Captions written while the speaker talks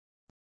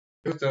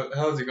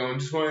How's it going?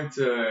 Just wanted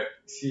to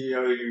see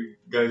how you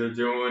guys are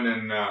doing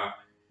and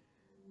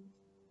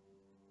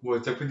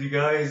what's up with you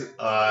guys.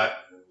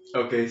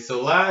 Okay,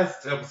 so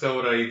last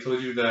episode I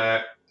told you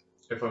that,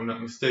 if I'm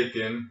not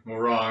mistaken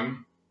or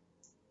wrong,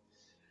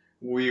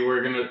 we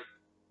were gonna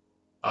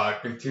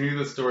continue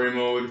the story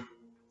mode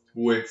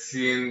with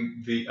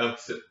seeing the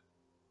episode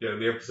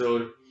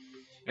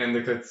and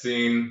the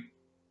cutscene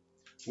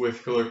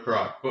with Killer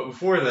Croc. But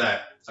before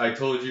that, I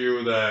told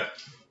you that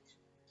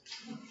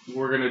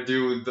we're gonna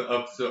do the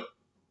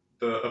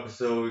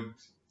episode,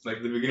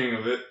 like the beginning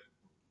of it,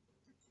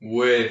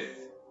 with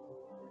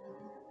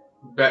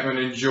Batman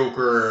and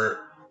Joker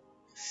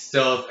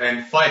stealth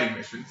and fighting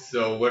missions.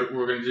 So what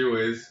we're gonna do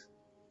is,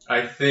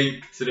 I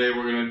think today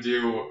we're gonna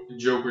do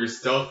Joker's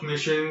stealth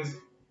missions,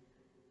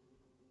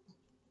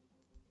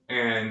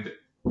 and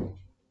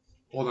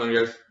hold on,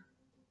 guys.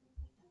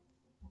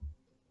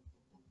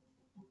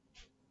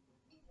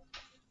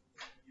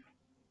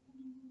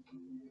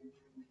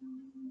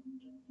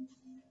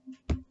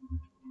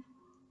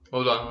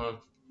 Hold on, hold on.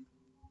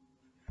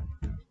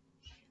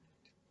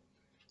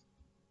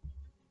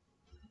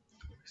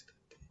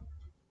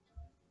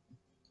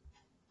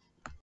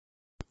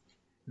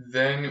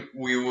 Then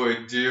we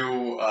would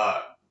do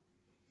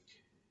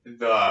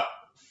the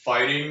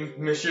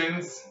fighting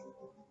missions,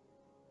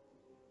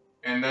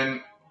 and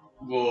then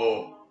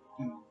we'll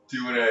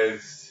do it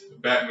as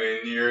Batman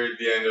near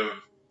the end of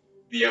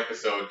the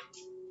episode.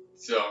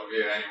 So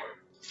yeah, anyway,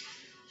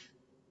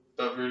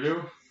 without further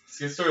ado, let's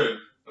get started.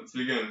 Let's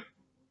begin.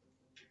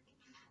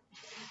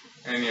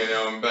 And yeah,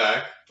 now I'm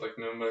back.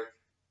 Now I'm back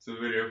to the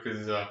video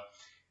because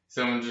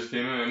someone just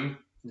came in,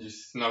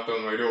 just knocked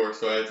on my door,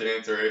 so I had to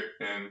answer it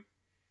and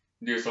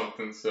do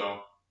something.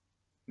 So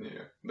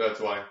yeah, that's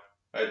why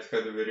I had to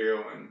cut the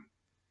video and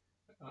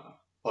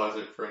pause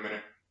it for a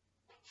minute.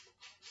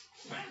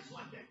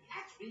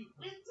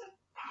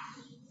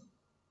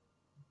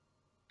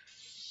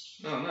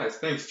 Oh, nice.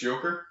 Thanks,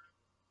 Joker.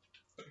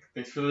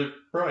 Thanks for the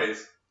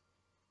prize.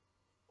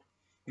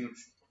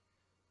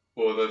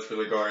 Well, that's for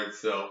the guards,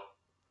 so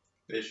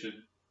they should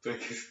thank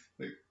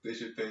they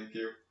should thank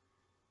you.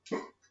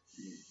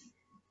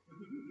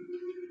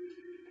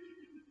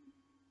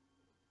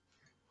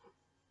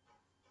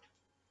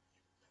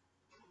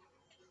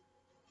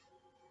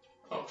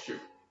 Oh shoot.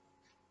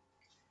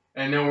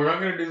 And now we're not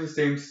gonna do the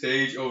same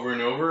stage over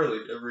and over.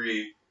 Like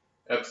every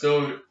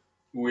episode,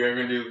 we are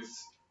gonna do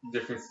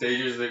different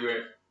stages that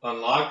we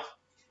unlocked.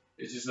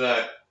 It's just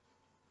that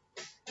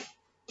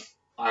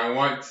I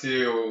want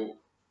to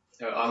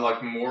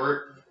unlock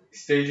more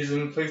stages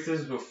and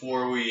places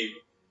before we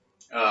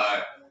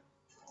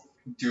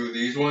do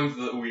these ones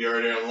that we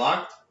already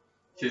unlocked.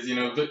 Because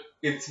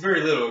it's very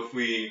little if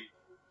we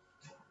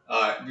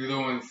do the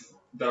ones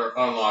that are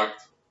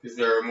unlocked, because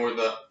there are more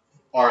that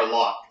are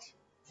locked.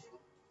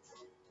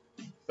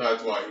 So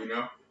that's why,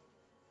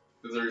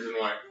 There's a reason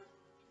why.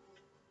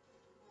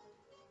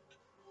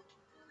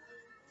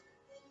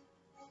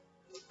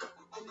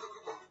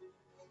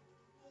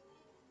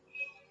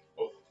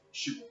 Oh,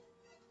 shoot.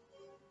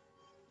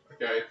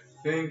 Okay, I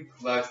think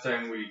last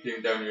time we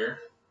came down here,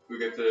 we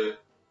got to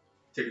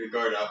take the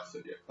guard out. So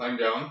yeah, climb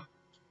down,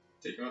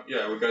 take him out.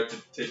 Yeah, we got to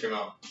take him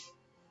out.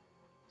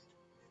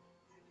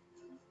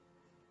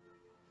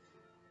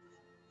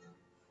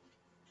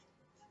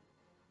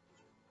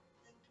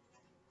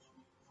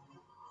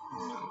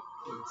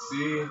 Let's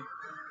see.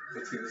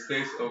 Let's get the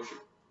space. Oh shit.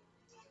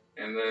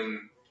 And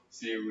then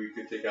see if we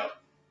could take out.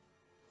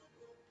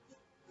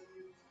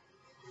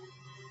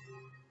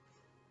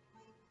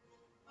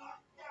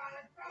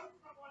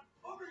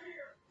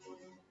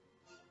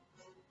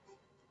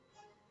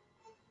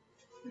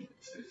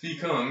 If he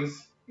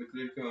comes, look at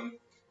him come,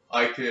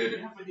 I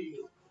could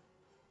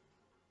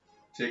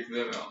take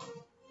them out.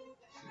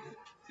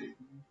 Take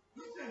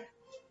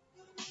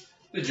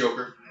the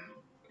Joker.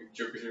 Like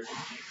Joker's here.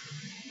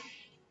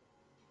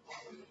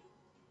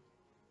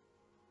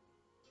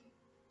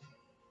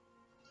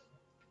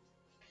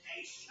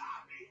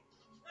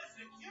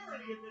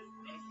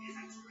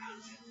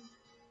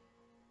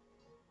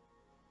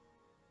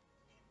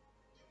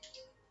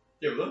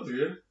 Yeah, but that's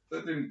good.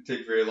 That didn't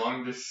take very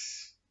long.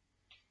 Just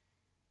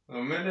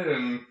a minute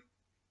and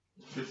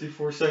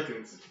 54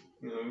 seconds.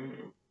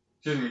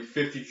 Excuse me,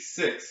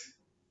 56.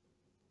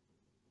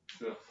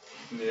 So,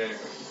 yeah, anyway.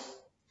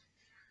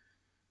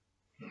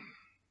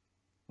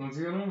 Let's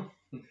go now.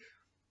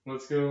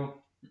 Let's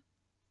go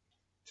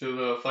to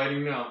the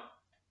fighting now.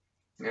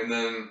 And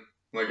then,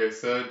 like I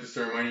said, just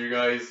to remind you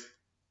guys,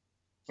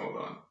 hold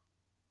on.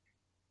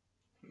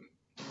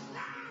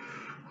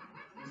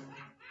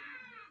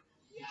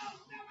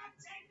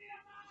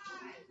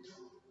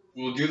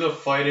 We'll do the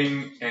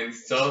fighting and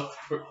stealth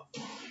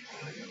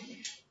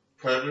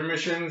predator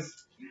missions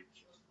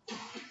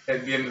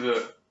at the end of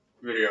the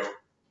video,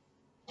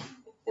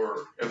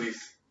 or at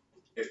least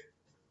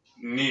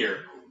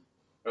near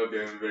at the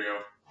end of the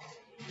video.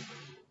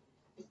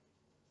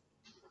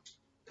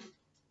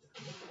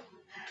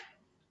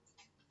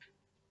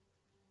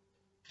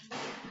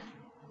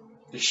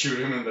 They shoot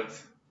him and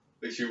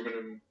they shoot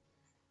him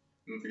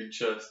into the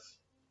chest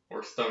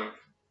or stomach.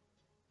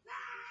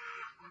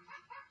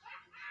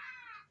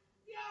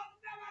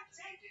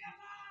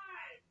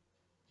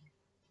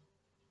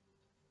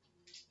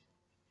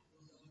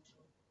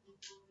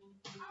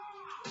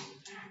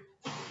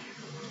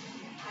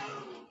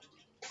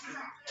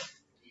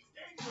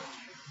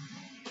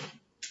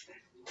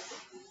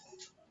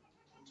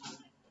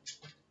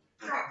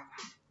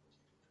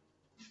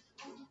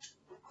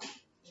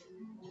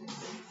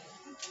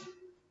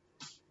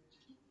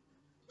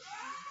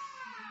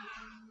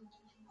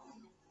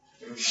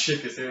 And shake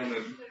his hand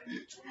and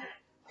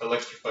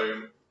electrify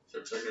him.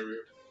 Start talking over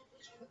here.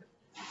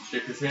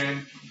 Shake his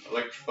hand,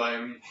 electrify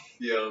him,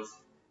 he yells.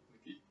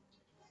 He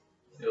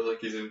feels like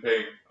he's in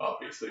pain,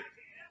 obviously.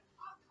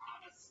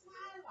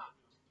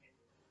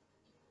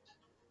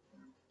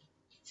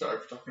 Sorry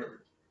for talking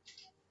over.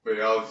 But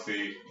yeah,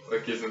 obviously,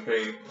 like he's in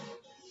pain.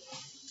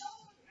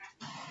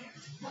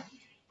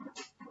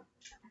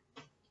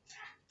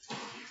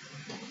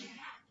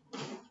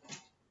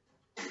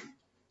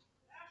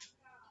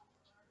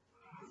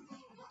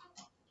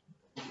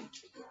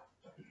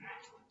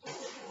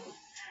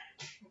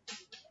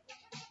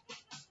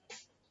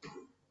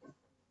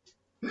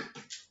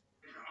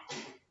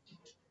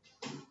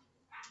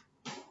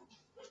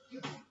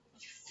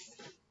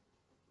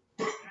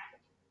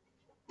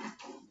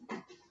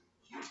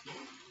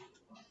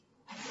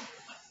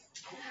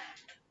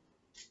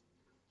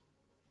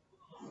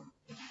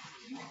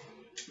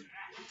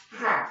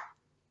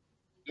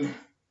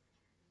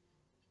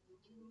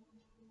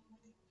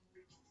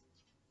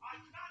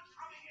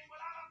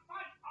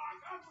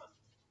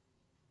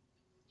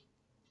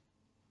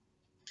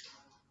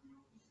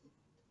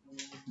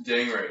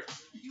 Dang right.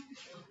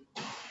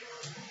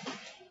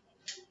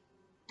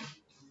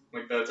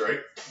 Like that's right.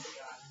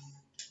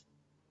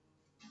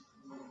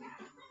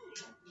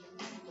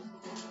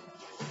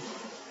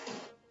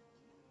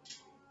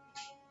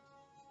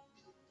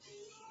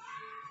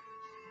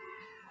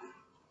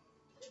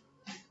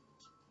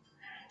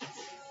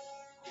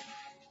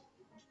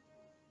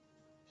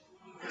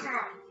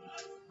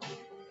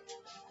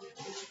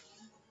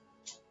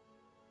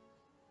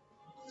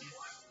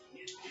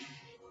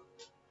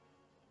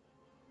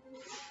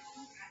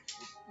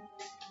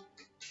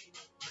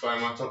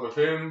 Climb on top of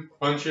him,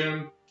 punch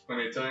him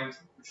 20 times,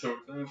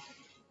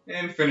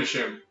 and finish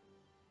him.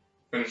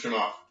 Finish him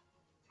off.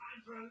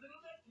 Time for a little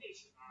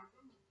vacation,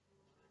 Arkham.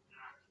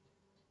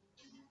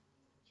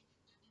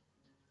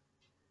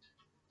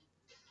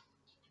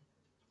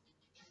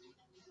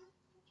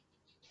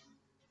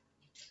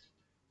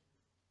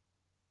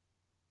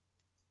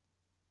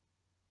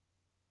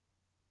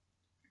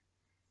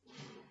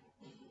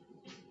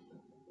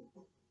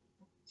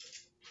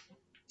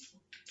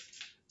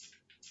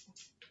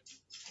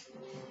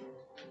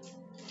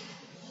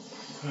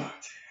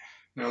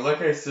 Now,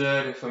 like I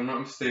said, if I'm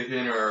not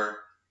mistaken or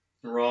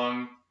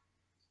wrong,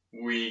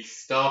 we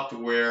stopped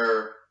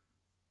where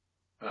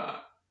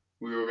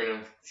we were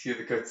gonna see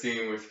the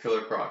cutscene with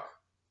Killer Croc.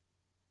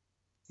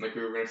 Like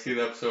we were gonna see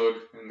the episode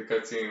and the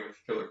cutscene with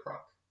Killer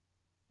Croc,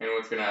 and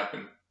what's gonna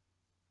happen,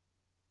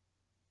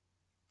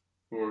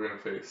 who we're gonna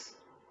face.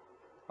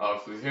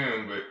 Obviously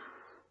him, but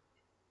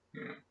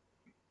you know,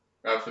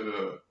 after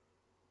the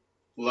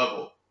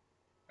level,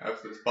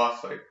 after this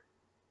boss fight,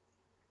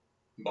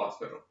 boss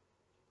battle.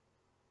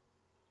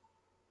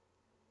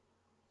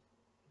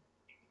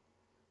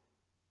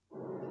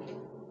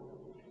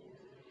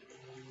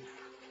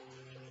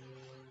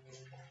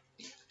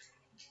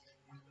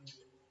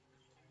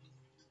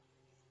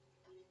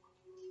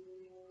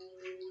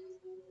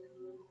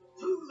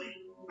 Too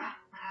late,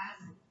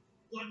 Batman.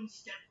 One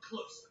step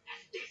closer,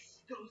 and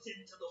this goes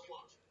into the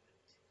water.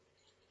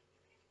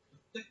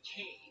 The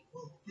cave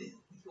will fill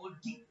with your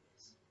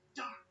demons,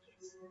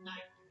 darkest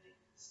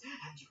nightmares,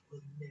 and you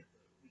will never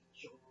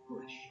reach your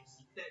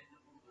precious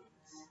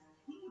bedrooms.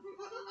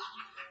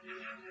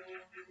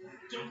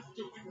 Don't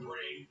do it,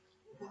 Brain.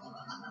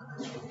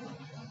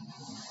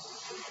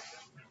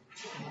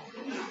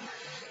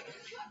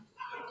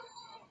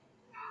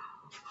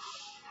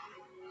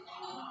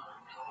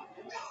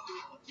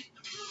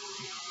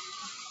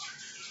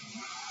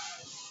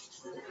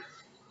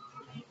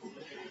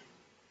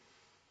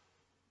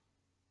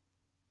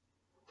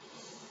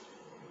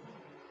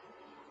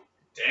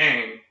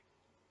 Dang,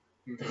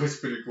 that was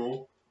pretty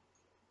cool.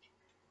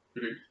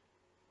 Pretty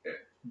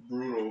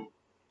brutal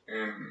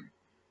and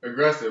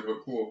aggressive,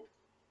 but cool.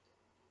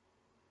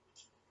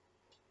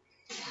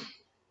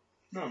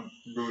 Not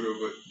brutal,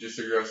 but just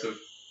aggressive.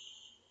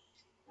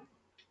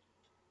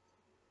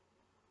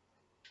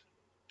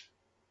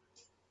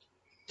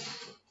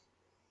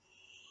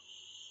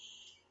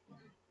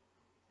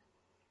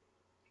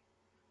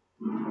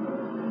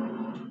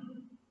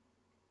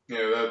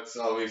 Yeah, that's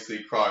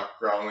obviously Croc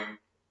growling.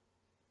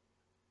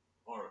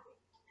 Oracle.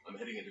 I'm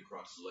heading into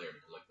Croc's lair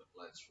to collect the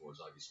plant spores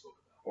Ivy spoke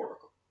about.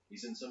 Oracle.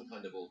 He's in some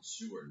kind of old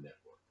sewer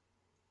network.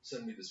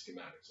 Send me the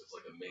schematics. It's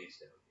like a maze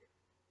down here.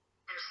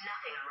 There's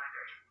nothing on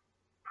record.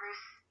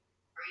 Bruce,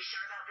 are you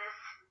sure about this?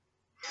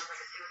 Sounds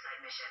like a suicide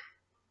mission.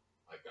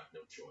 I've got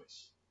no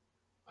choice.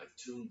 I've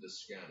tuned the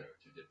scanner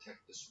to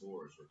detect the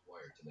spores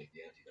required to make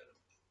the antivenom.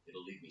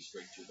 It'll lead me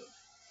straight to them.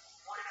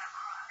 What about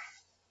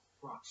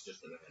Croc? Croc's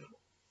just an animal,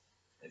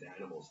 and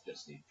animals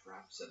just need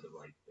traps and the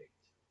right bait.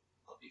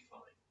 I'll be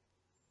fine.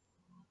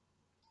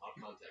 I'll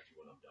contact you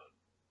when I'm done.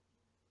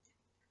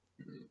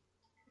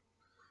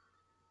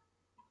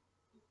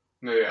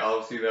 No, yeah,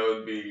 obviously that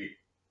would be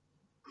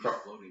These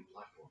Croc. floating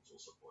platforms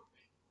will support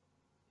me,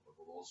 but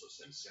will also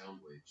send sound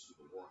waves through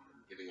the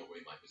water, giving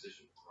away my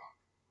position to Croc.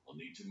 I'll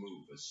need to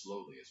move as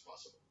slowly as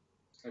possible.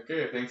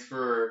 Okay, thanks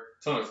for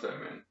telling us that,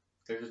 man.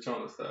 Thanks for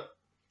telling us that.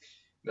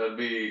 That'd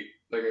be,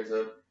 like I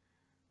said,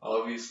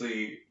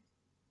 obviously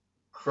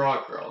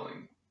Croc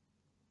crawling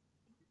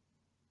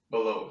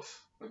below us,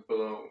 like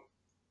below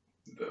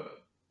the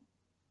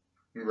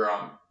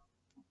ground.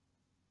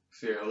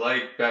 So yeah,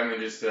 like Batman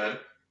just said,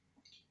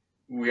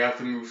 we have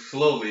to move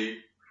slowly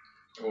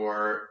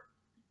or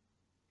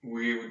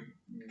we would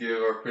give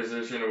our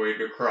position away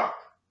to Croc.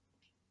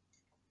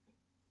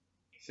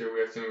 So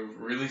we have to move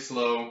really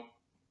slow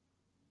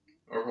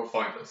or he'll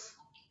find us.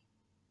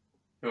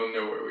 He'll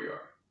know where we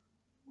are.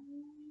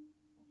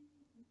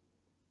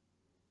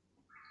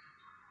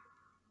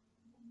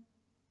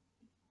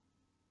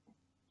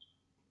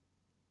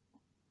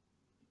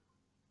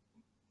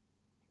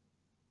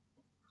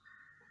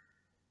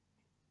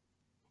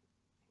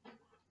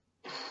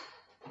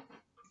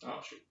 Oh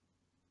shoot.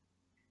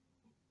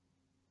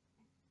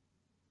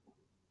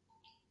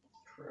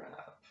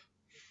 Crap.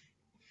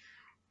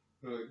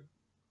 Ugh.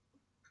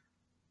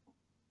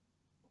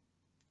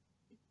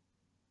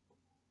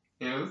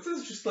 You know, this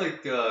is just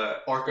like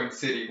Arkham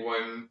City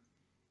when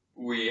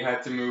we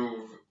had to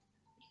move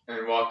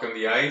and walk on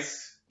the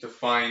ice to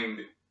find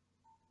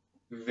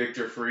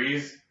Victor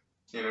Freeze,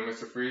 you know,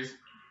 Mr. Freeze.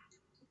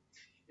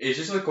 It's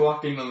just like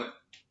walking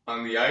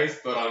on the ice,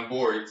 but on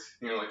boards,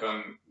 you know, like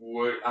on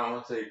wood. I don't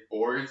want to say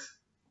boards,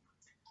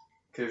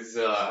 because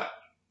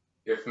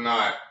if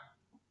not,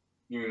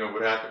 you know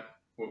what happened.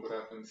 What would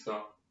happen?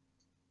 So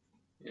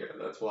yeah,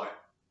 that's why.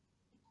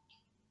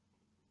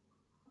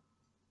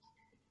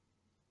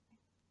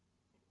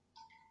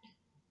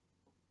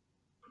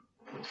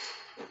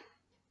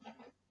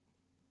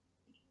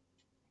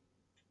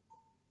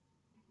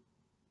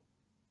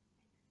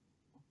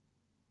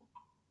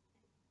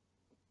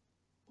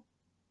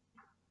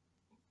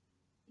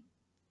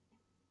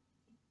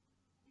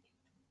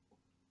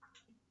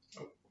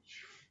 Oh.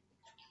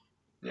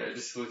 Yeah,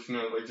 just to let you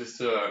know, like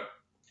just a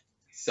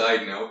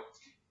side note,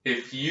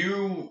 if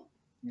you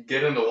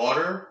get in the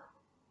water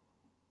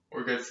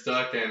or get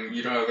stuck and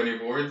you don't have any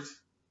boards,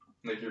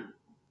 like your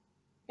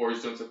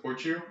boards don't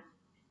support you,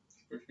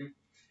 and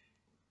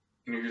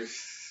you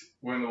just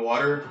went in the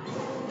water.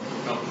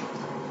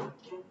 Oh.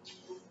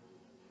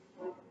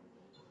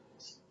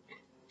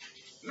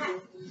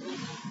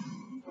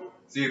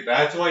 See,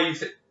 that's why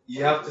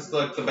you have to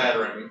select the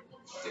battering,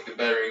 like the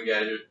battering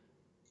gadget.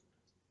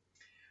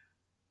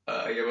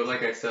 Yeah, but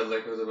like I said,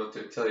 like I was about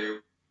to tell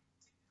you,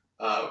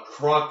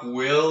 Croc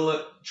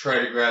will try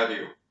to grab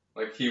you.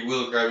 Like he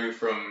will grab you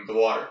from the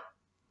water,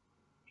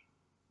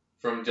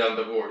 from down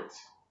the boards.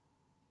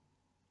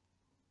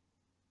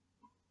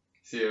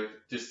 See,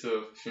 just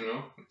to you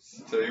know,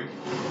 just to tell you,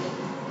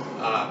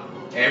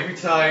 every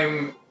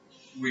time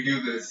we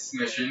do this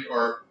mission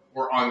or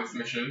we're on this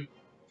mission,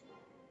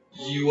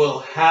 you will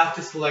have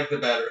to select the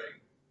battering.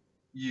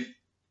 You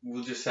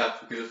will just have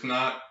to, because if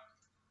not,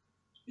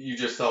 you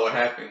just saw what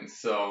happens.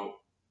 So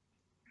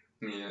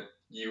yeah,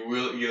 you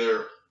will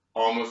either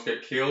almost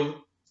get killed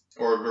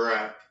or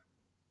grabbed.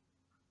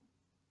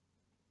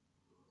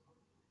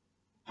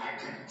 I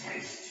can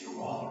taste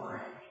you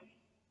already.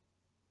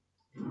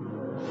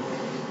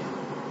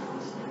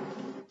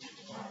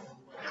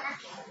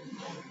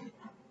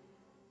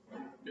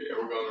 Yeah,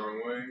 we're going the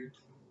wrong way.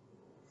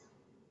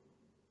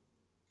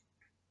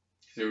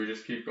 So we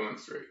just keep going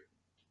straight.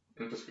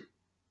 And plus,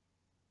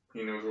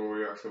 he knows where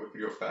we are, so we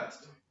can go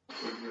fast.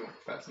 We can go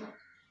fast enough.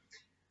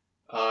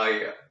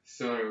 Yeah.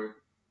 So anyway,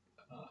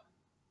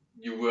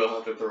 you will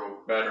have to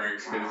throw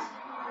batterings, because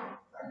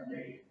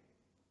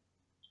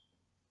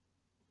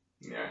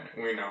yeah,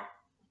 we know.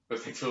 But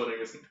thanks for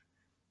letting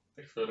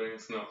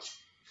us know.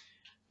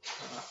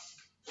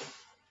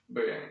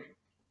 But yeah,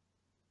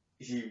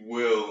 he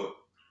will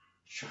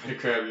try to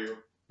grab you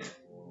in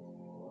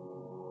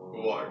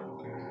the water,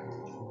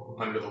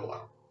 under the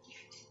water.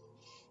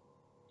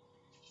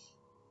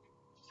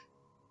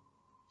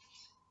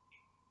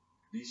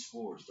 These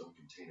spores don't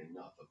contain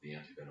enough of the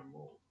antivenom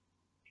mold.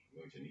 I'm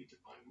going to need to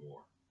find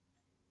more.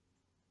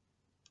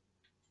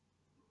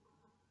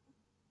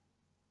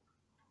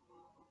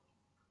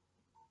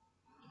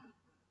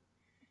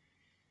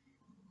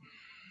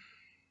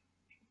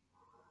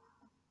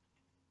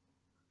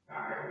 I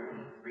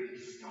will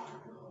restart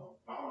your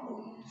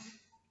bones.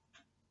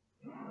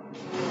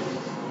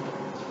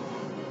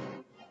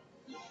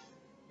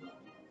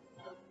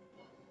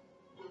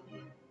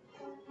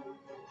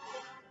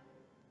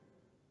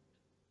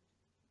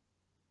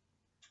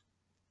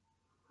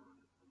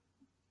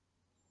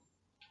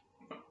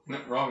 No,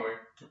 wrong way.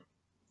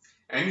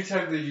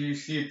 anytime that you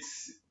see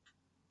it's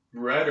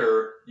red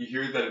or you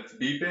hear that it's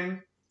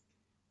beeping,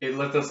 it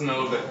lets us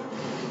know that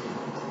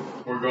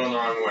we're going the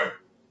wrong way.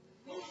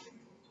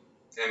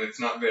 And it's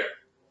not there.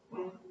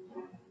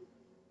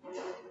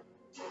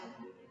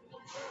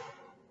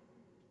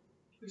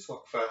 Just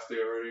walk fast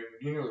there already.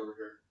 He knows we're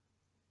here.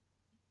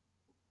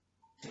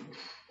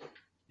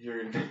 He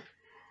knows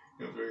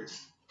we're here.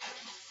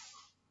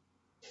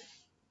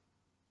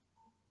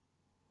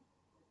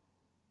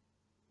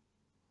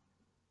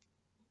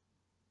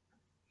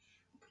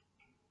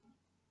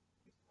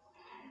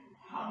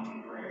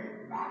 Hungry.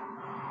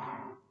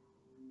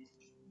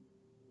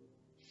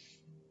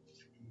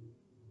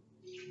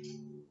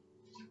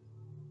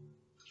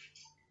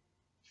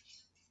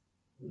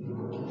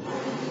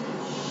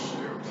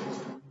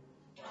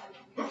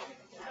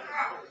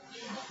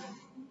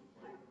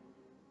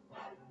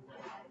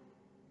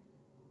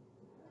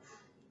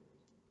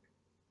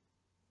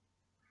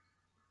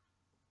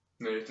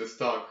 No, you have to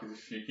stop, because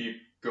if you keep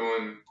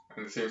going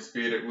at the same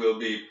speed, it will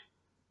beep.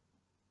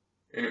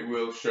 And it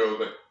will show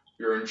that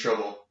you're in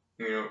trouble.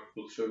 You know, it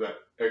will show that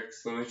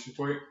exclamation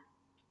point.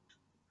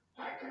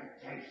 I can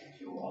taste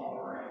you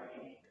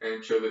already.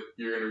 And show that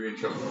you're going to be in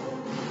trouble.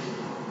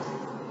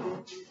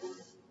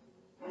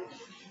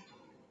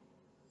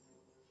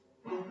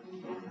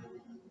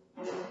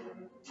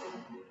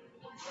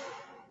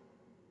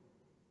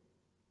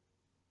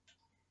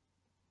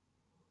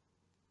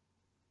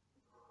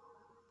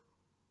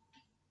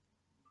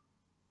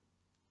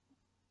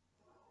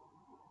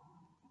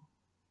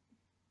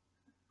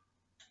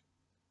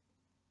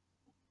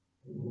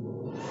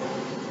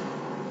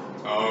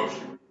 Oh,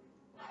 shoot.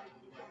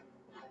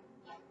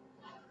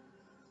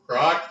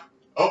 Croc?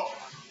 Oh!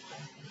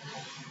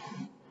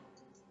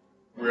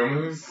 We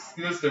almost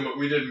missed him, but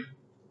we didn't.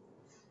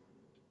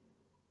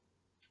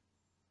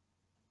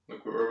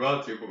 Look, we were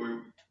about to, but we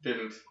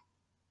didn't.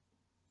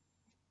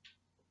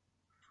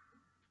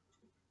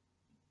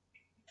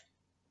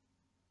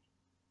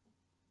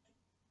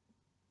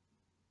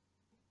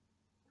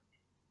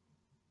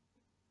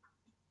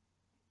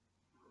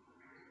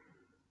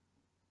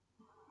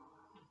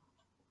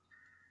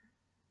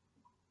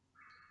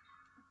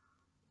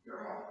 You're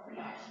a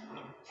blasted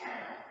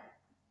terror.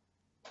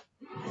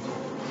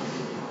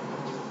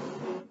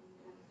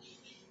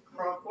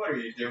 Croc, what are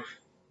you doing?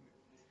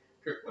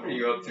 What are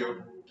you up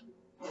to?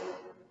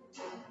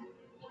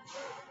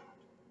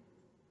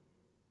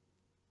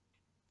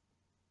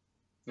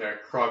 Yeah,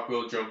 Croc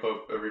will jump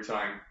up every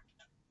time.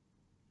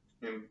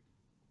 And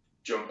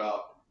jump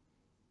out.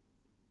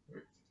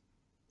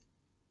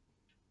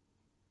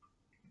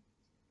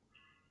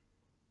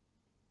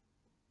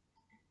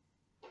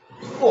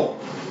 Oh!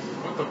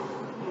 What the?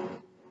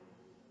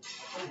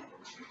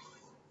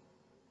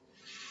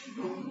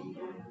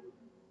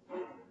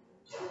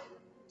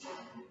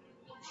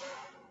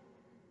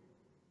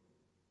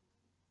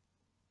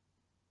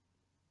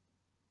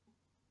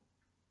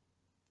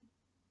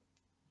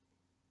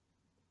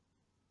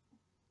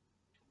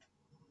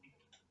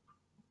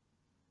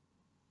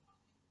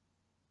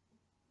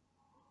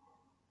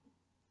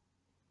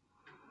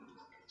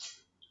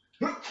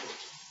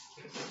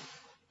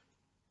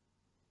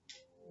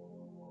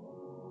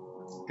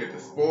 Get the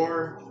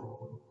spore.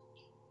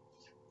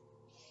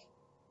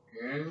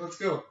 And let's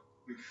go.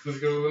 Let's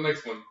go to the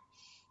next one.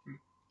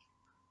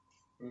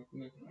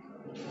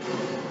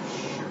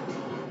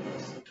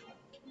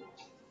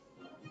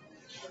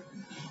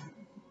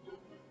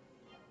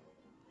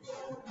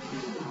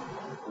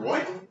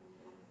 What?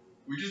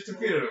 We just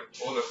defeated him.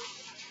 Hold up.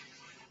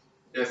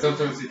 Yeah,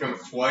 sometimes he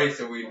comes twice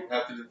and we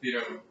have to defeat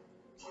him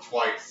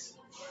twice.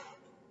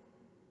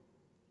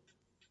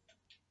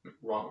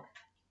 Wrong.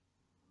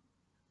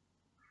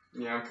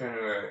 Yeah, I'm kind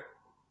of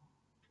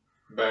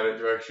bad at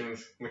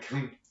directions. Like,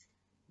 I'm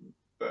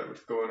bad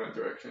with going at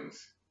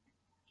directions.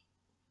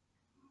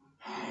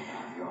 I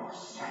have your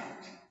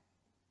scent.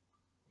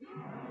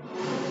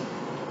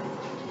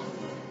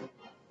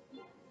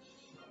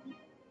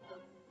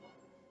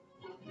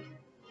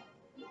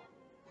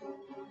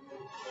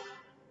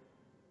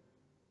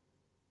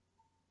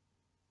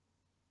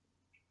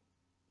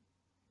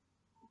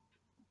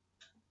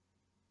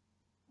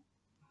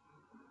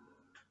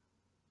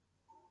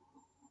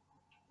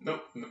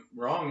 Nope, no,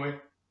 wrong way.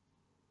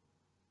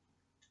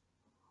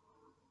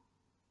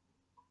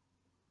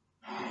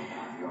 I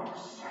have your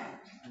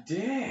scent.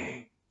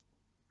 Dang.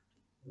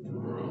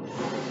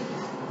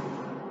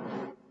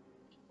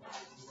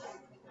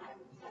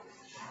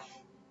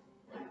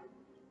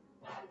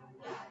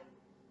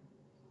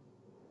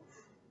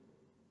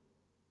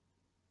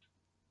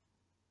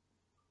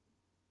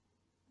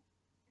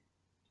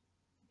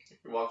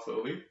 Walk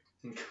slowly,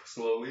 and go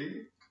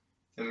slowly,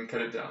 and then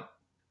cut it down.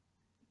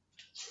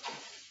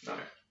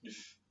 Alright,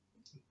 just.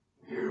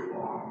 You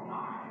are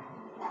mine.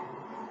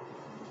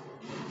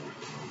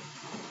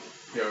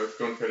 Yeah, I was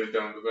going to cut it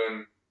down, but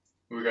then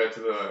we got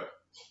to the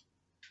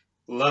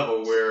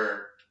level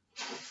where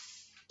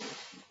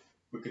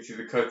we could see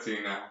the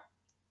cutscene now.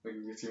 Like,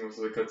 we could see most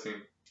of the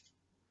cutscene.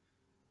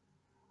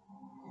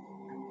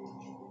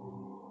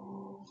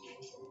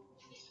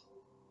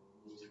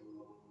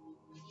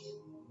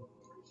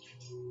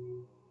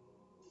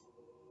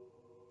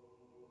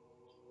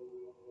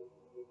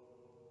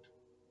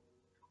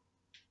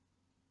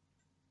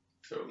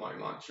 mine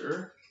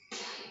launcher.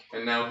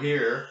 And now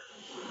here,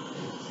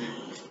 see,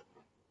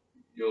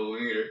 you'll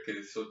need it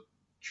because he'll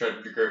try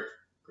to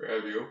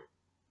grab you.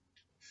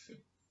 So,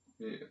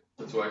 yeah,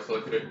 that's why I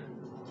selected it.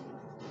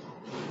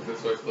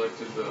 That's why I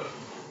selected the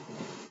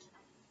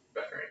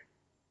battery.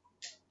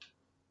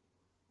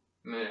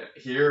 Now,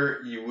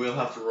 here you will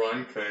have to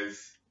run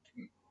because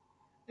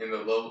in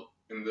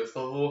this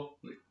level,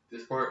 like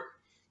this part,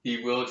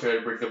 he will try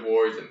to break the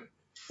boards and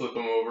flip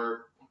them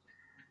over.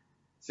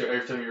 So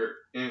every time you're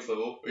in this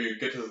level, or you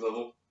get to this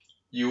level,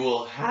 you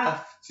will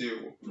have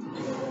to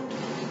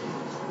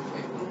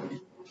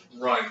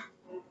run.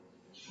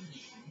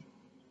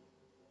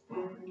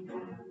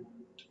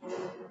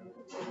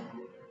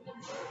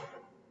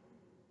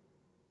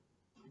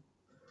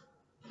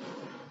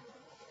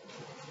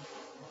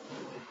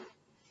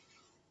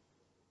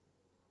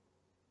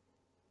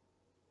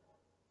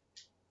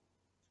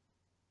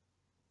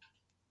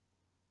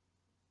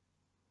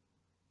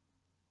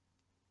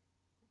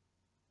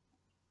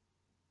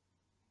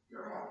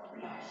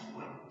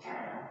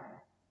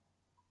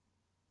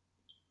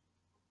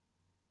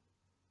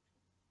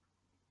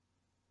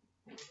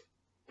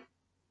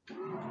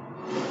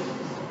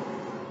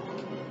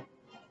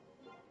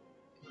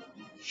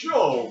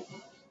 Show!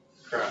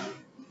 Crap.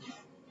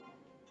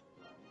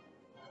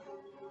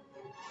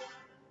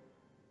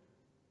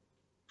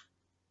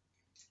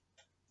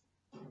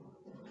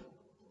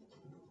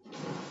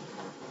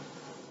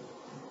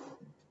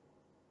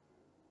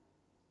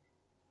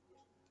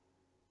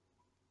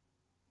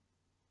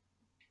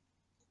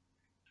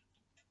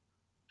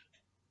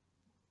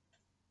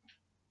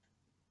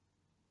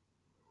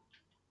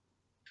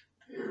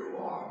 You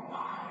are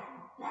mine.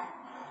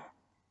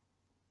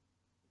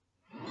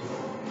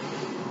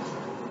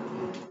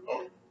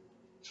 Oh.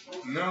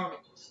 No.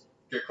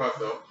 Get caught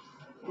though.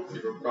 See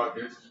where Croc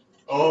is.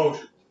 Oh,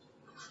 shoot.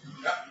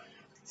 Yeah.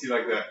 See,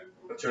 like that.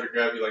 I'll try to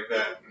grab you like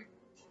that.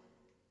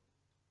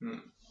 Hmm.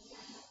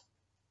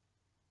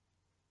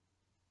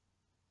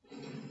 I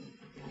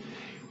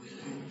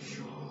will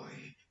enjoy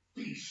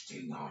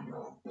feasting on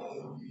your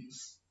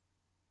bones.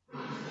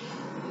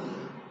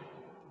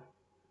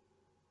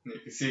 You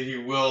can see he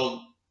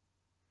will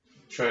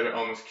try to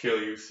almost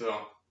kill you,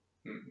 so.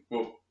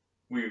 Well,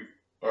 we've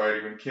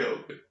already been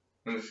killed, but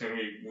I'm just saying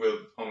he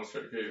will almost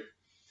try to kill you.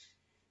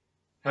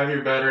 Have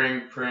your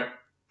battering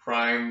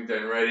primed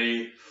and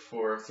ready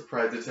for a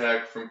surprise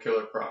attack from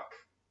Killer Croc.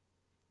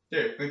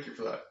 Yeah, thank you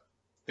for that.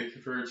 Thank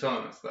you for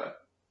telling us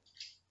that.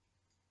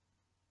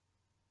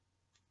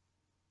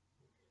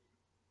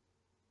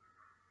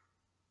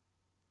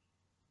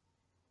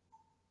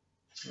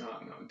 No,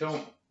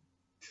 don't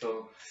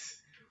tell us.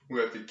 We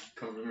have to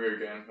come from here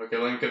again. Okay,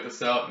 let me get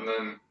this out and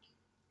then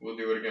we'll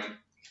do it again.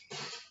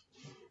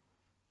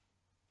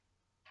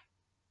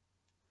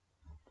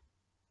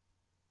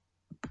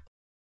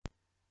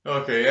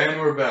 Okay,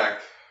 and we're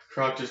back.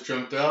 Croc just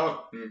jumped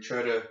out and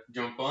tried to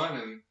jump on,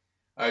 and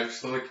I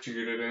just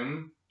electrocuted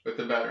him with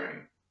the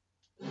battering.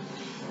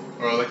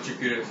 Or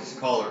electrocuted his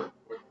collar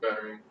with the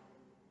battering.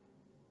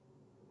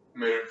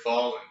 Made him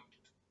fall and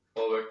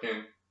fall back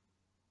in,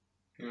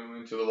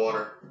 into the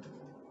water.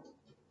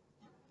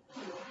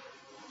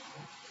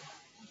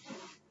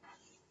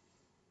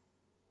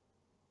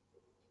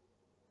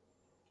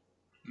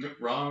 Nope,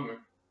 wrong.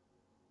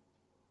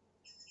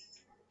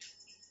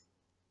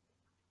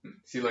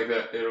 See, like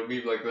that. It'll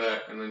be like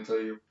that, and then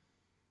tell you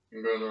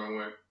you're going the wrong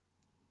way.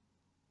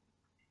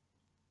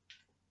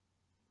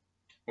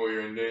 Or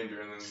you're in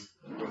danger, and then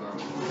you're going the wrong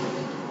way.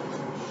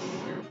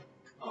 Shoot.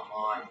 Come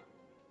on.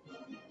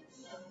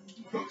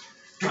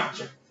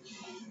 Gotcha.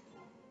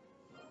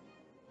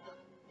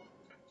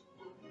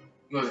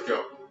 Let's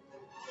go.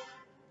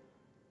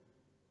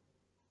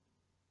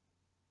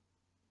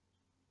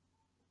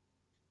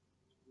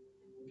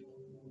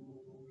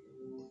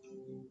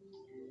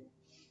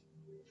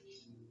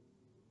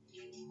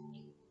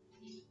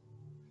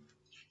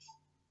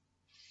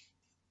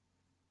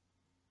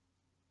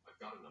 I've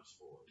got enough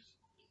spores.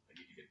 I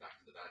need to get back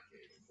to the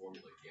Batcave and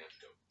formulate the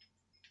antidote.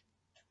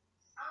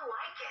 Oh,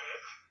 I get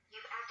it.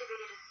 You've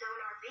activated a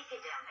sonar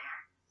beacon down there.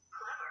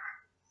 Clever.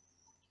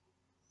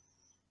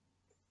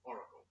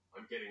 Oracle,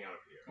 I'm getting out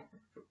of here.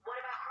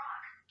 What about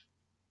Croc?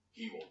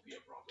 He won't be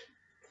a problem.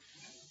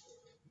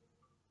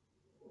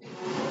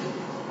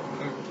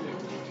 Okay.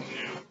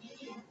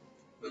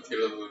 Let's get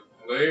a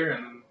layer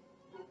and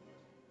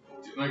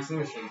do the next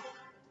mission.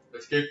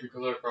 Escape from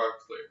Killer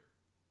Croc's lair.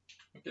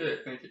 Okay,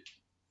 thank you.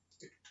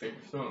 Thank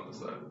you for showing us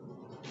that.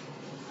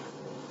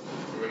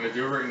 We're gonna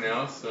do it right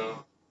now,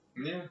 so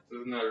yeah,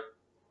 doesn't matter.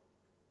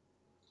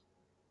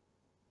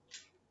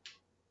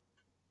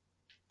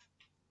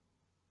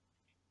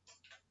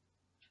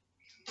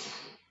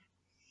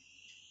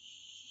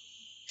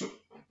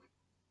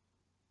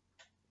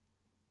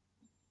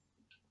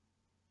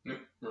 Nope,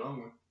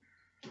 wrong one.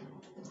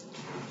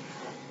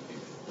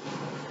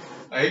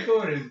 I hate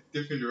going in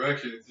different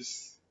directions, it's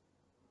just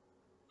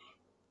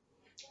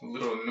a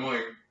little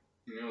annoying.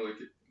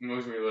 Like it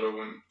annoys me a little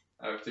when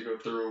I have to go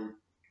through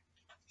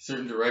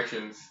certain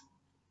directions.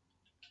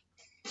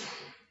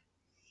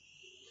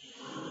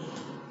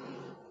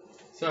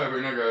 Sorry,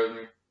 but not grab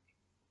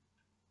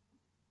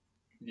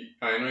me.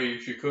 I know you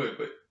could,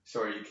 but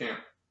sorry, you can't.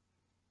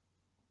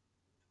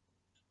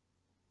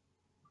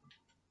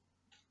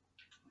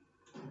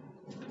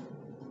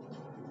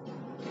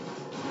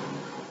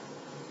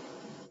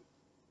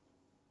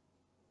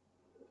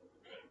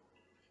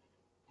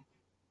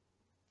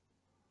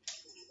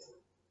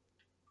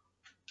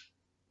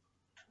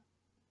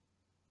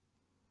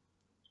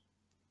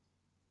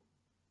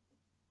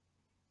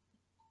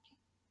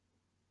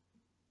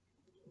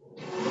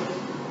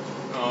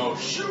 Oh,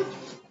 shoot!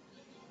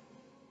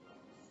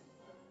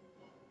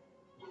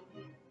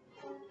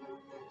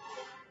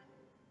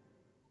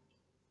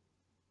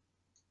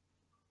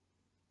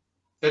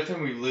 That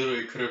time we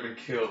literally could have been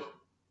killed.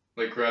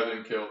 Like, grabbed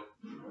and killed.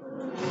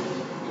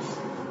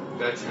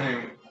 That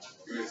time,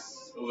 it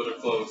was a little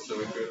close, so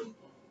we could have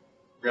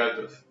grabbed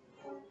us.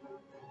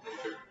 They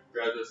could have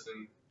grabbed us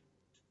and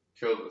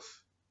killed us.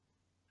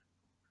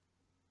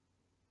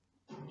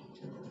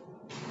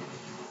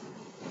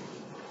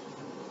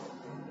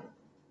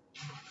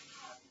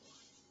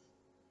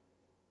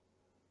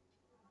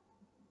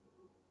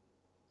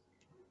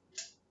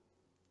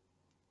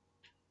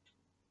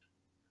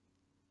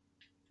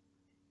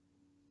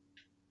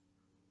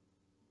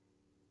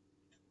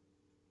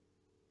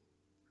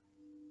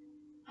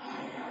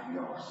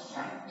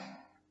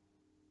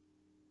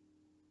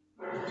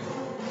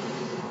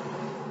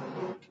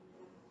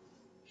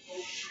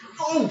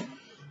 Oh!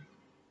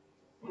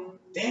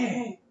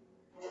 Dang!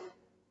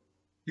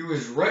 He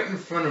was right in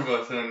front of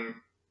us and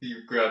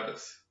he grabbed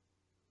us.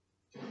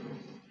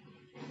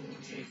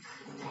 Okay.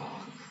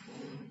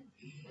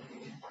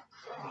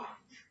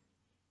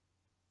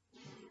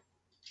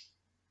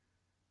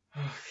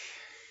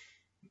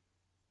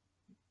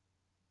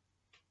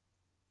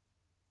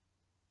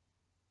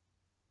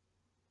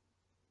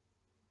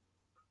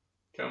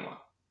 Come on.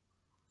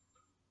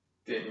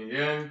 Dang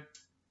again.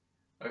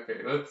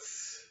 Okay,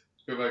 let's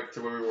go back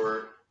to where we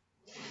were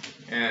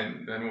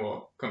and then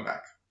we'll come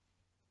back.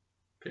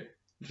 Okay,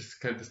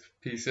 just cut this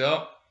piece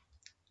out.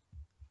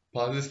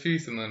 Pause this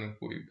piece and then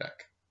we'll be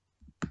back.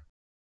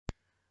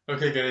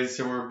 Okay guys,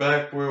 so we're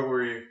back where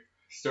we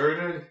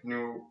started.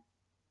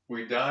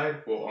 We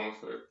died. Well,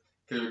 almost did.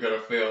 Because we got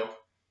a fail.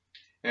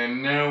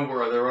 And now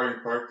we're at the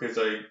running part because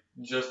I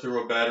just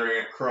threw a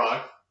battering at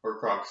Croc, or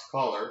Croc's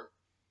collar,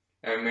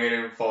 and made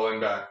him fall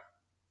in back.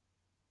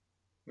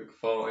 Like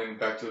fall in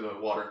back to the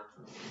water.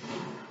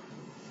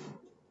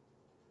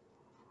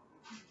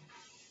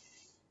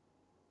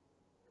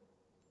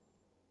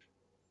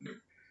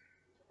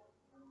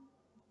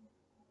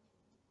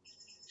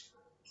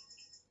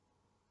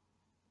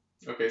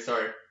 Okay,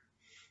 sorry.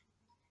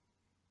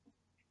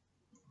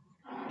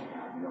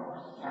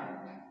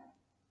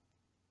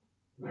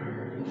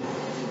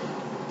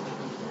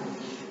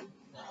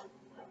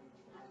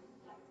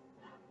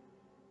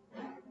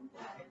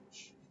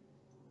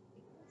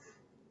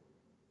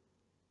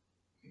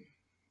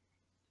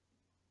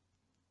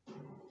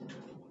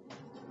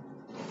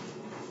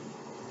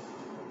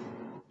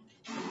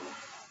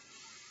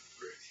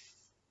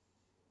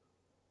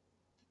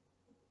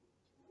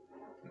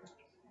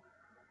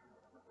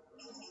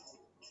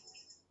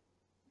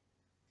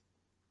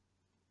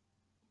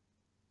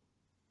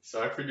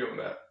 Sorry for doing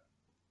that.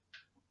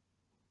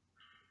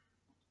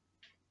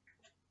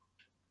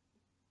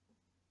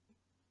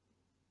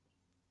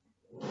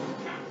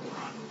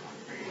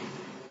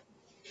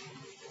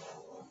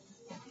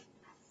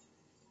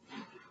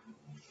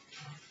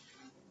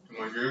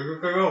 Come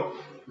on, go.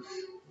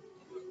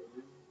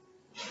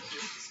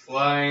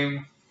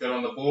 Climb, get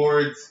on the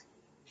boards,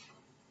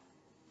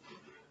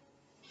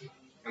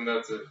 and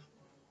that's it.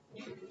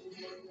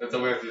 That's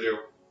all we have to do.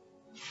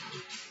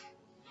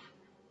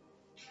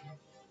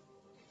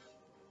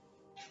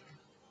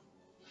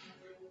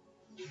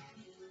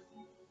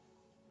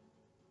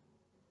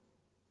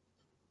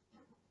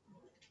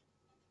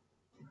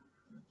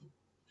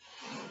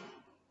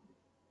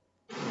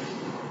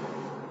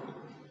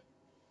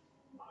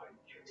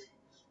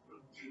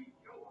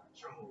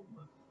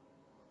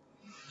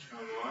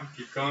 Come on,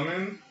 keep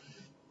coming.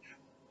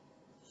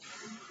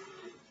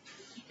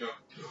 Go.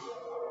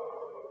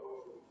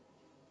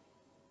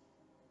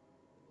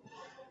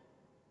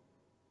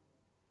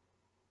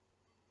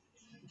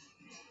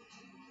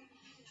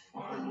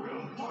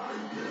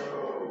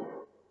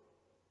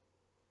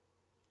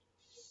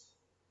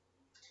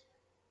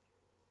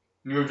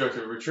 New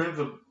objective. Return to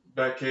the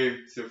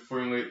Batcave to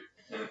formulate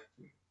and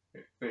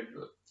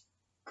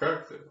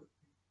correct it.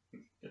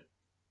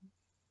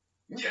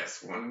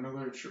 Yes, won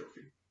another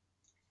trophy.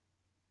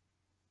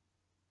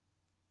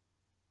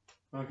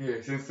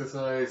 Okay,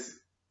 synthesize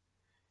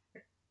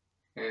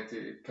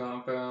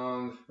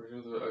anti-compound.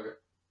 Return to the, okay.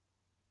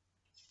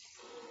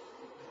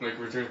 Like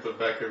return to the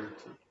Batcave.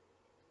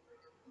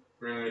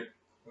 Really.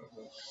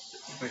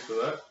 Thanks for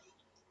that.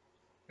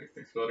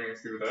 Thanks for letting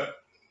us do that.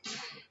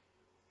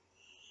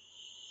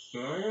 So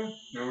yeah,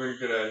 now we're gonna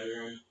get out of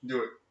here and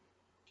do it.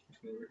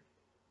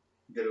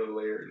 Get a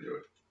layer and do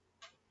it.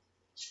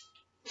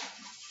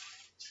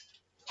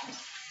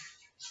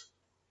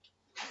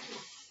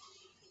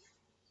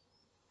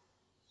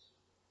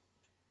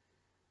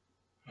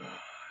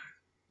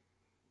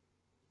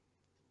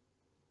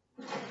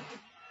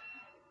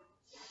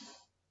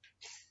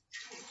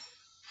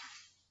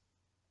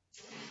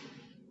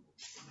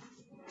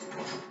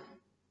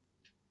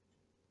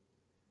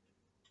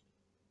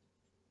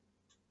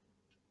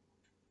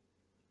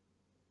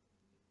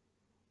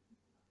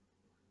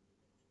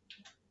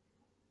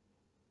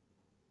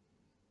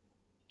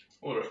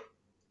 Hold up.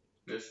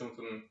 There's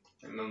something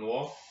in the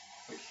wall?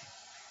 Like,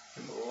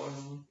 in the wall?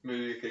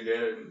 Maybe you could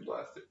get it and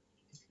blast it.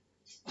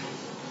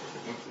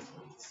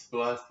 Let's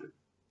blast it.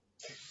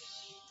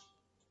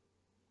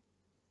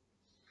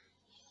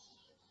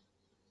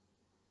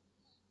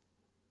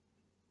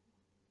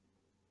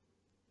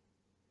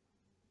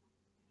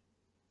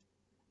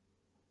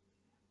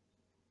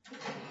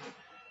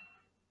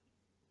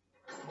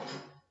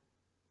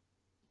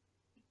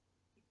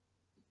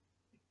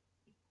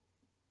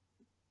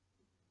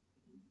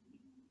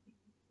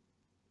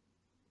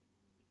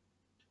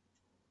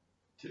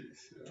 Okay,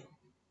 so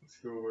let's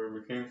go where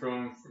we came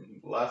from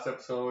the last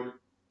episode.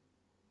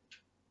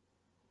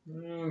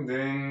 And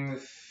then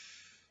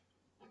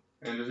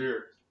end it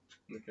here.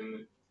 We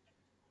can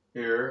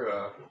here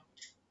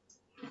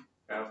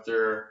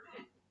after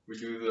we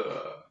do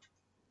the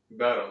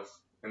battles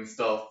and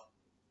stuff.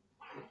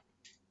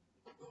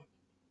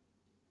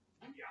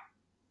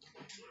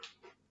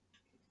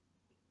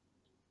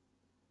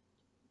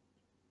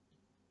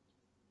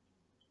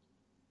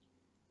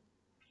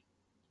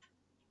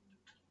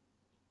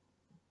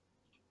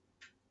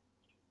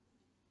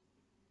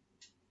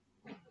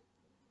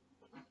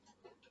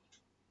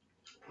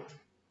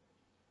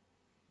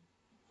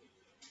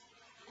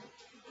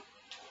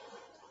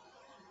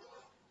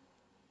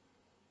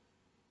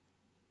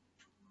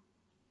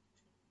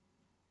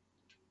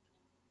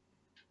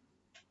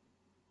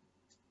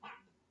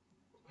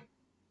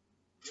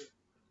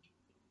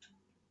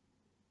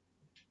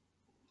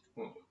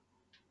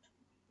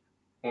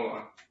 Hold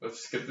on.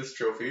 Let's get this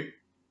trophy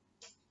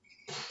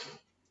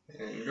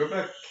and go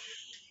back.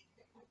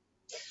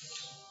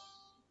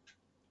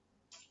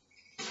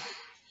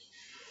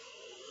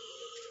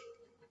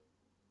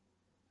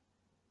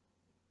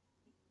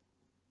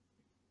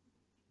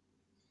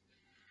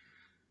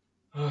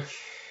 Okay,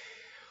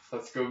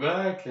 let's go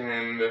back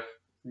and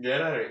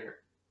get out of here.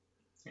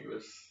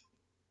 Let's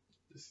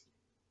just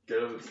get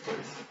out of this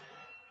place.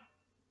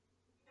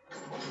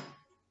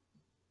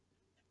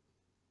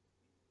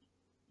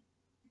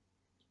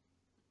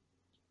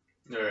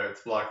 Yeah,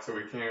 it's blocked, so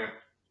we can't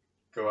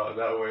go out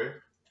that way.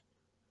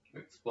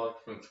 It's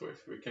blocked from this way,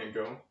 so we can't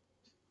go.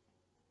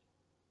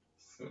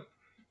 So,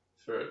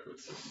 sorry,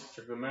 let's just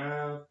check the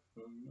map.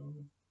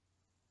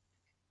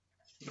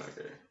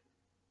 Okay,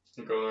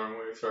 go the wrong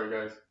way. Sorry,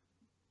 guys.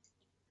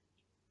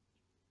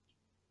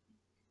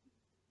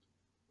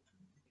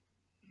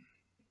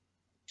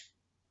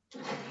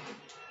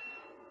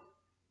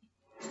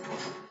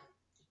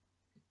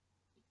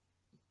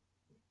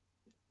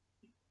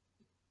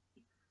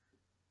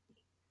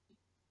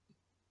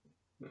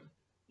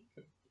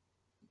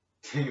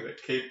 Dang,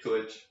 that cape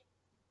glitch.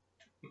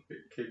 Okay,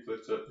 cape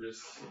glitch that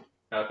just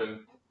happened.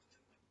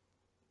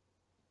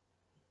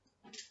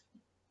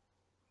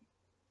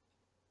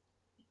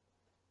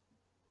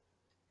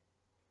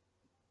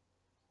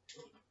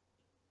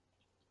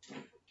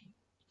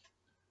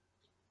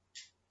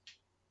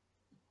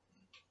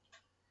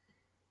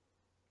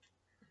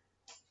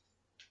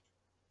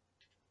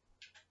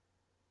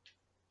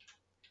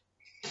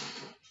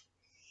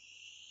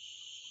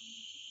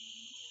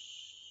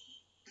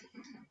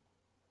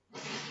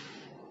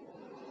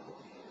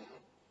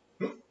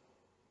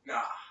 Nah.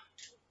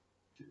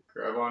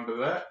 Grab onto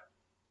that.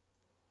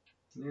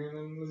 And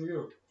then let's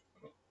go.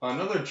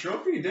 Another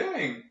trophy?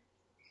 Dang.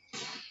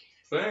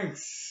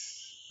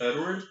 Thanks,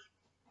 Edward.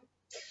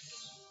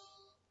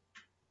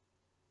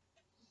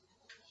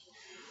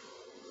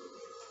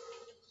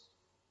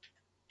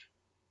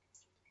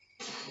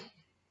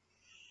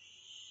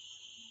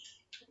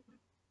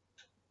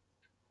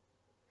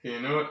 Okay,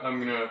 you know what? I'm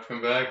gonna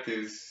come back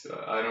because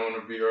I don't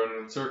want to be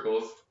running in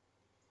circles.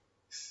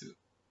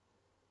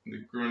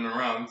 Running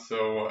around,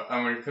 so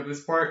I'm gonna cut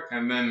this part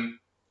and then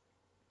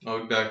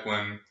I'll be back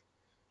when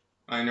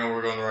I know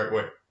we're going the right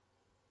way.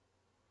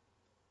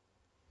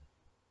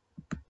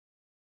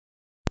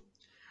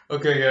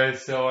 Okay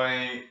guys, so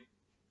I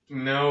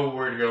know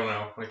where to go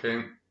now. Like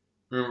I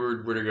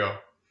remembered where to go.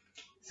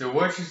 So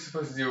what you're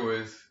supposed to do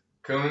is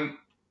come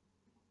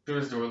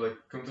through this door, like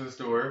come to this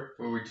door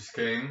where we just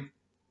came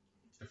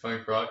to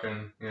find Croc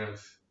and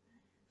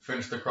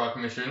finish the Croc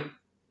mission.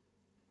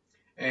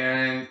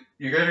 And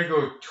you gotta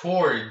go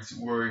towards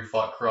where we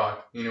fought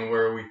Croc,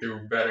 where we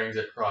threw batterings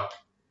at Croc.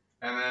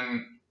 And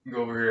then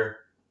go over here.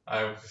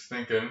 I was just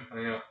thinking,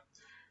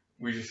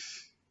 we just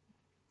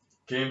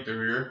came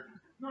through here.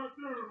 Not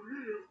through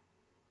here.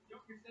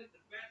 Joker said the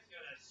bat's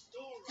got a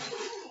store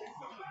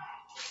right.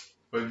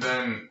 But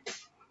then,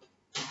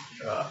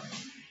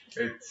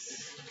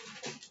 it's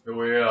the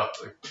way up.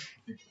 Like, if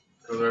you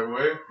go the right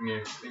way, and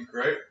you think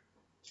right,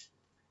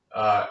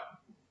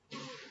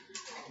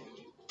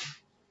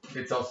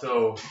 it's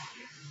also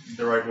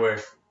the right way.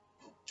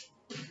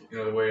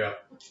 The way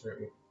up.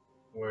 Right,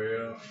 way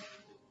up.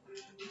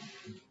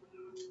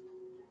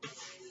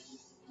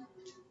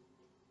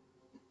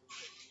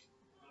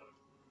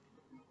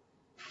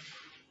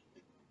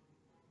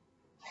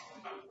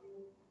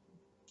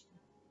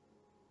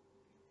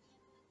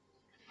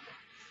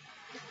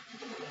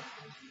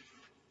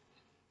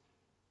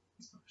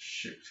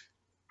 Shoot.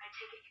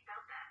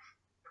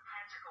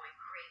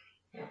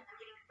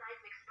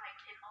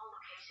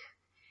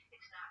 concentrations.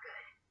 It's not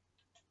good.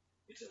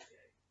 It's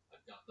okay.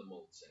 I've got the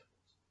mold samples.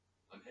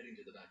 I'm heading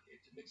to the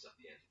Batcave to mix up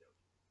the antidote.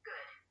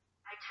 Good.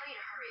 I tell you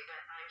to hurry,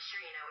 but I'm sure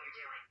you know what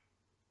you're doing.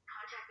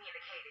 Contact me in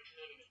the cave if you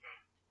need anything.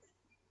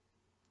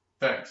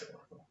 Thanks,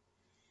 Oracle.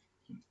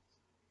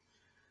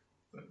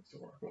 Thanks,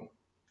 Oracle.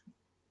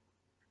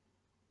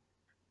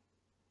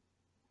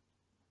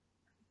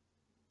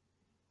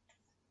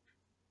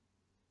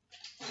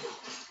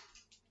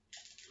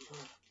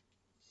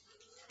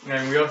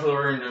 And we also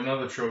earned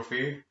another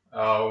trophy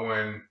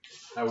when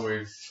I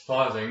was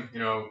pausing,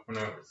 when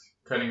I was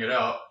cutting it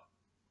out.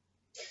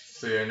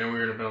 So yeah, now we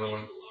earned another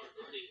one. People are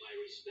earning my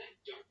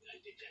respect, Dark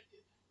Knight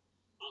Detective.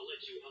 I'll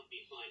let you help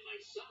me find my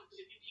socks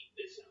if you keep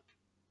this up.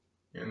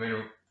 And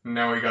then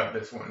now we got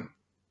this one.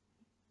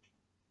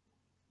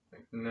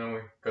 Now we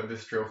got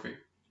this trophy.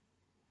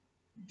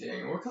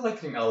 Dang, we're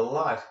collecting a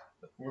lot.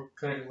 We're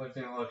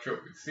collecting a lot of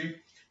trophies. See,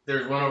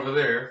 there's one over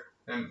there,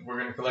 and we're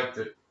gonna collect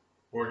it.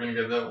 We're gonna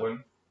get that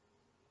one.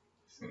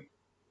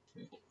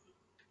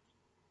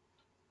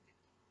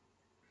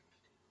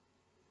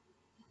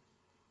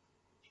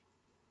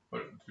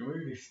 What, do we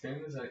already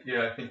scan this?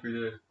 Yeah, I think we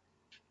did.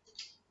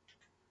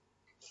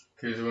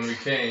 Because when we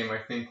came, I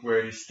think we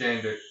already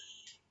scanned it.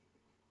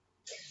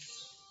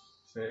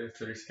 So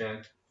it's already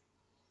scanned.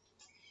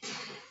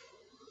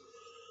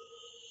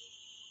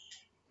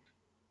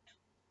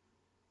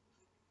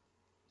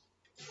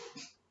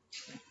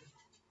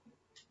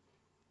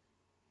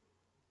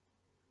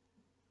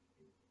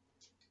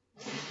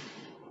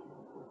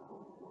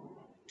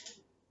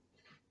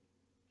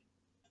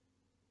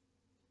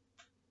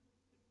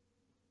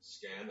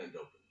 Scan and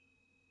open.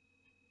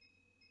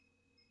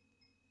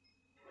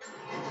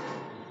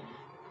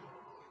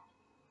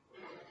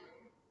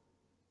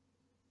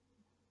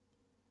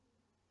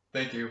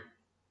 Thank you.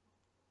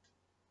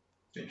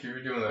 Thank you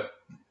for doing that.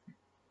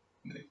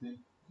 Thank you.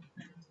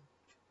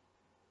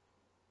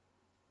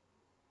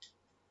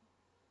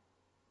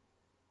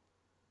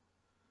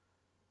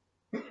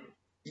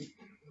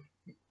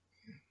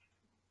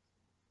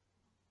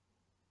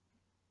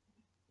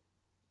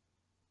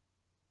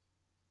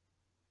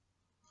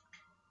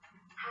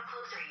 How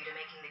close are you to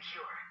making the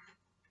cure?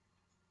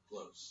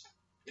 Close.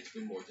 It's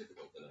been more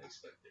difficult than I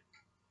expected.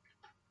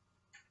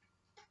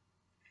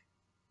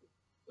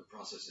 The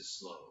process is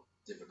slow,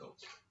 difficult,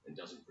 and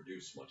doesn't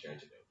produce much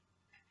antidote.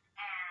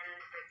 And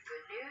the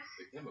good news?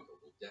 The chemical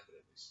will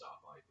definitely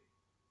stop Ivy.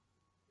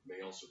 It may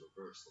also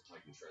reverse the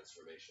Titan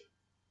transformation.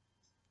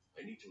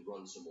 I need to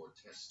run some more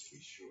tests to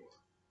be sure.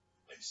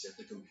 I've set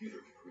the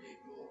computer to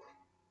create more,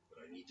 but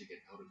I need to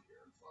get out of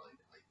here and find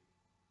Ivy.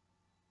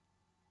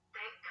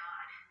 Thank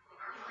God.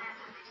 Her plans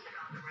have reached the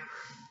Gotham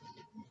River.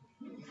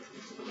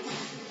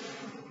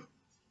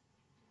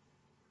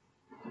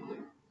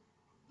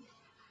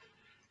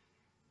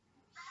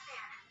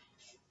 Batman!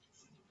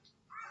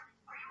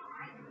 Are you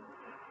alright?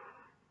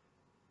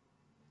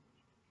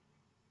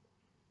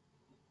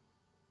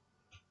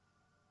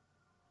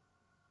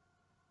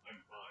 I'm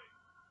fine.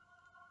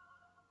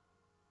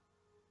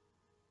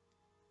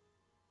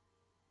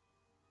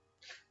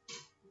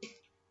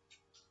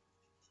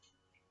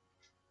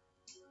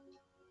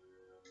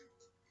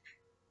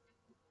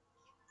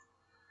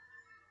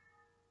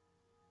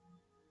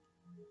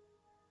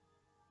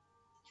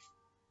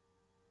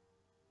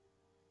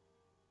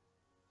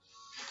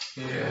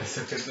 Yes,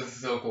 okay, this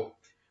is so cool.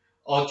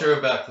 Ultra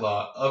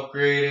Backlot.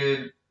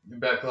 Upgraded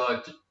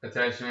backlot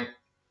attachment.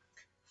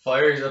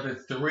 Fires up to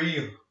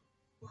 3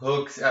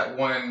 hooks at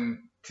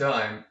one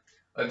time.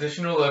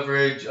 Additional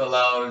leverage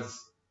allows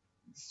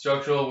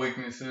structural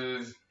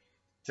weaknesses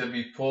to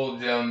be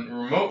pulled down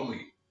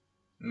remotely.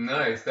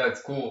 Nice,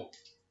 that's cool.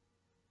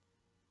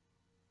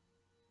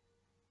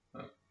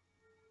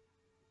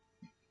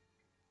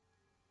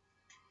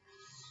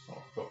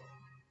 Oh, cool.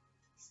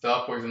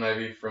 Stop Poison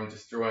Ivy from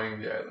destroying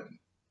the island.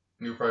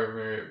 New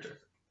primary objective.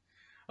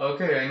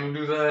 Okay, and we'll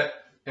do that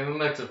in the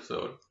next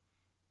episode.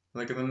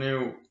 Like in the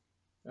new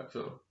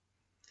episode.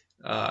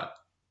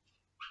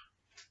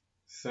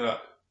 So,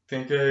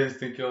 thank you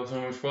all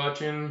so much for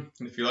watching.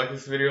 And if you like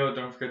this video,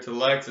 don't forget to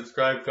like,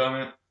 subscribe,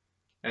 comment,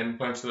 and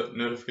punch the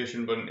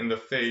notification button in the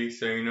face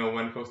so you know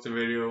when I post a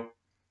video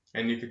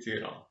and you can see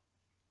it all.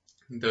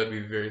 That'd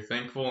be very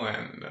thankful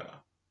and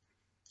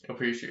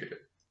appreciate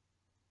it.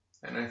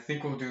 And I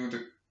think we'll do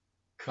the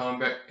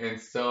combat and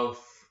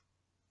stealth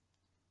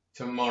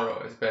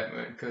tomorrow as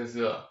Batman, because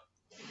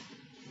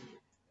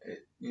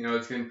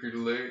it's getting pretty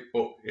late.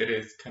 Well, it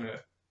is kind of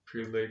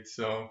pretty late,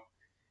 so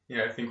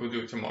yeah, I think we'll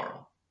do it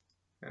tomorrow,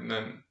 and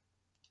then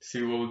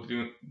see what we'll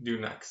do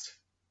next.